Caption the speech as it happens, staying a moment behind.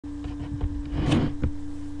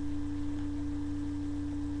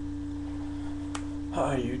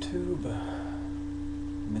Hi YouTube,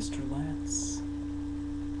 MrLance.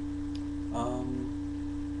 I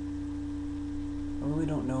really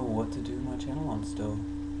don't know what to do my channel on still.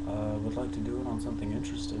 I would like to do it on something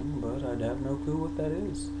interesting, but I'd have no clue what that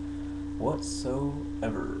is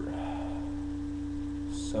whatsoever.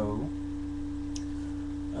 So,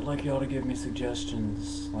 I'd like y'all to give me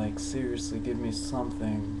suggestions. Like, seriously, give me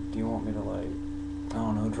something. Do you want me to, like, I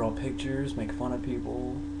don't know, draw pictures, make fun of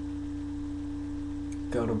people?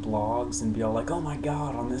 Go to blogs and be all like, oh my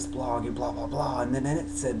god, on this blog it blah blah blah, and then it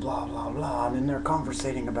said blah blah blah, and then they're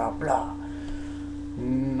conversating about blah. I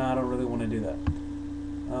don't really want to do that.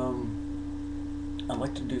 I'd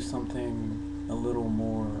like to do something a little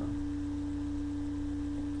more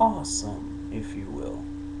awesome, if you will.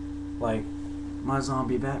 Like my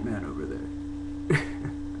zombie Batman over there.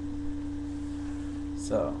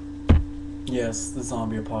 So, yes, the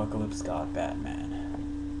zombie apocalypse got Batman.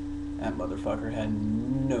 That motherfucker had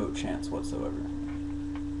no chance whatsoever.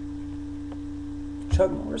 Chuck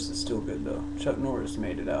Norris is still good though. Chuck Norris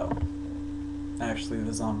made it out. Actually,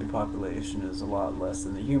 the zombie population is a lot less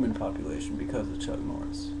than the human population because of Chuck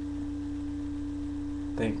Norris.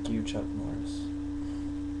 Thank you, Chuck Norris.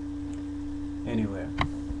 Anyway.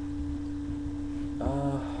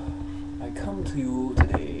 I come to you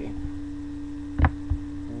today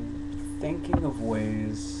thinking of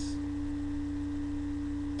ways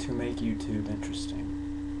to make YouTube interesting.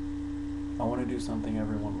 I want to do something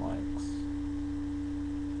everyone likes.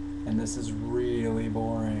 And this is really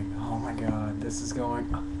boring. Oh my god, this is going...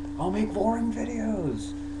 I'll make boring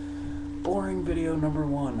videos! Boring video number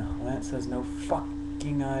 1. Lance has no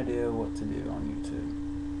fucking idea what to do on YouTube.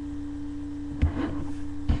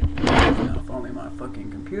 Now, if only my fucking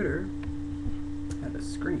computer had a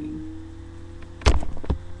screen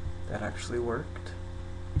that actually worked,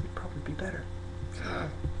 it'd probably be better.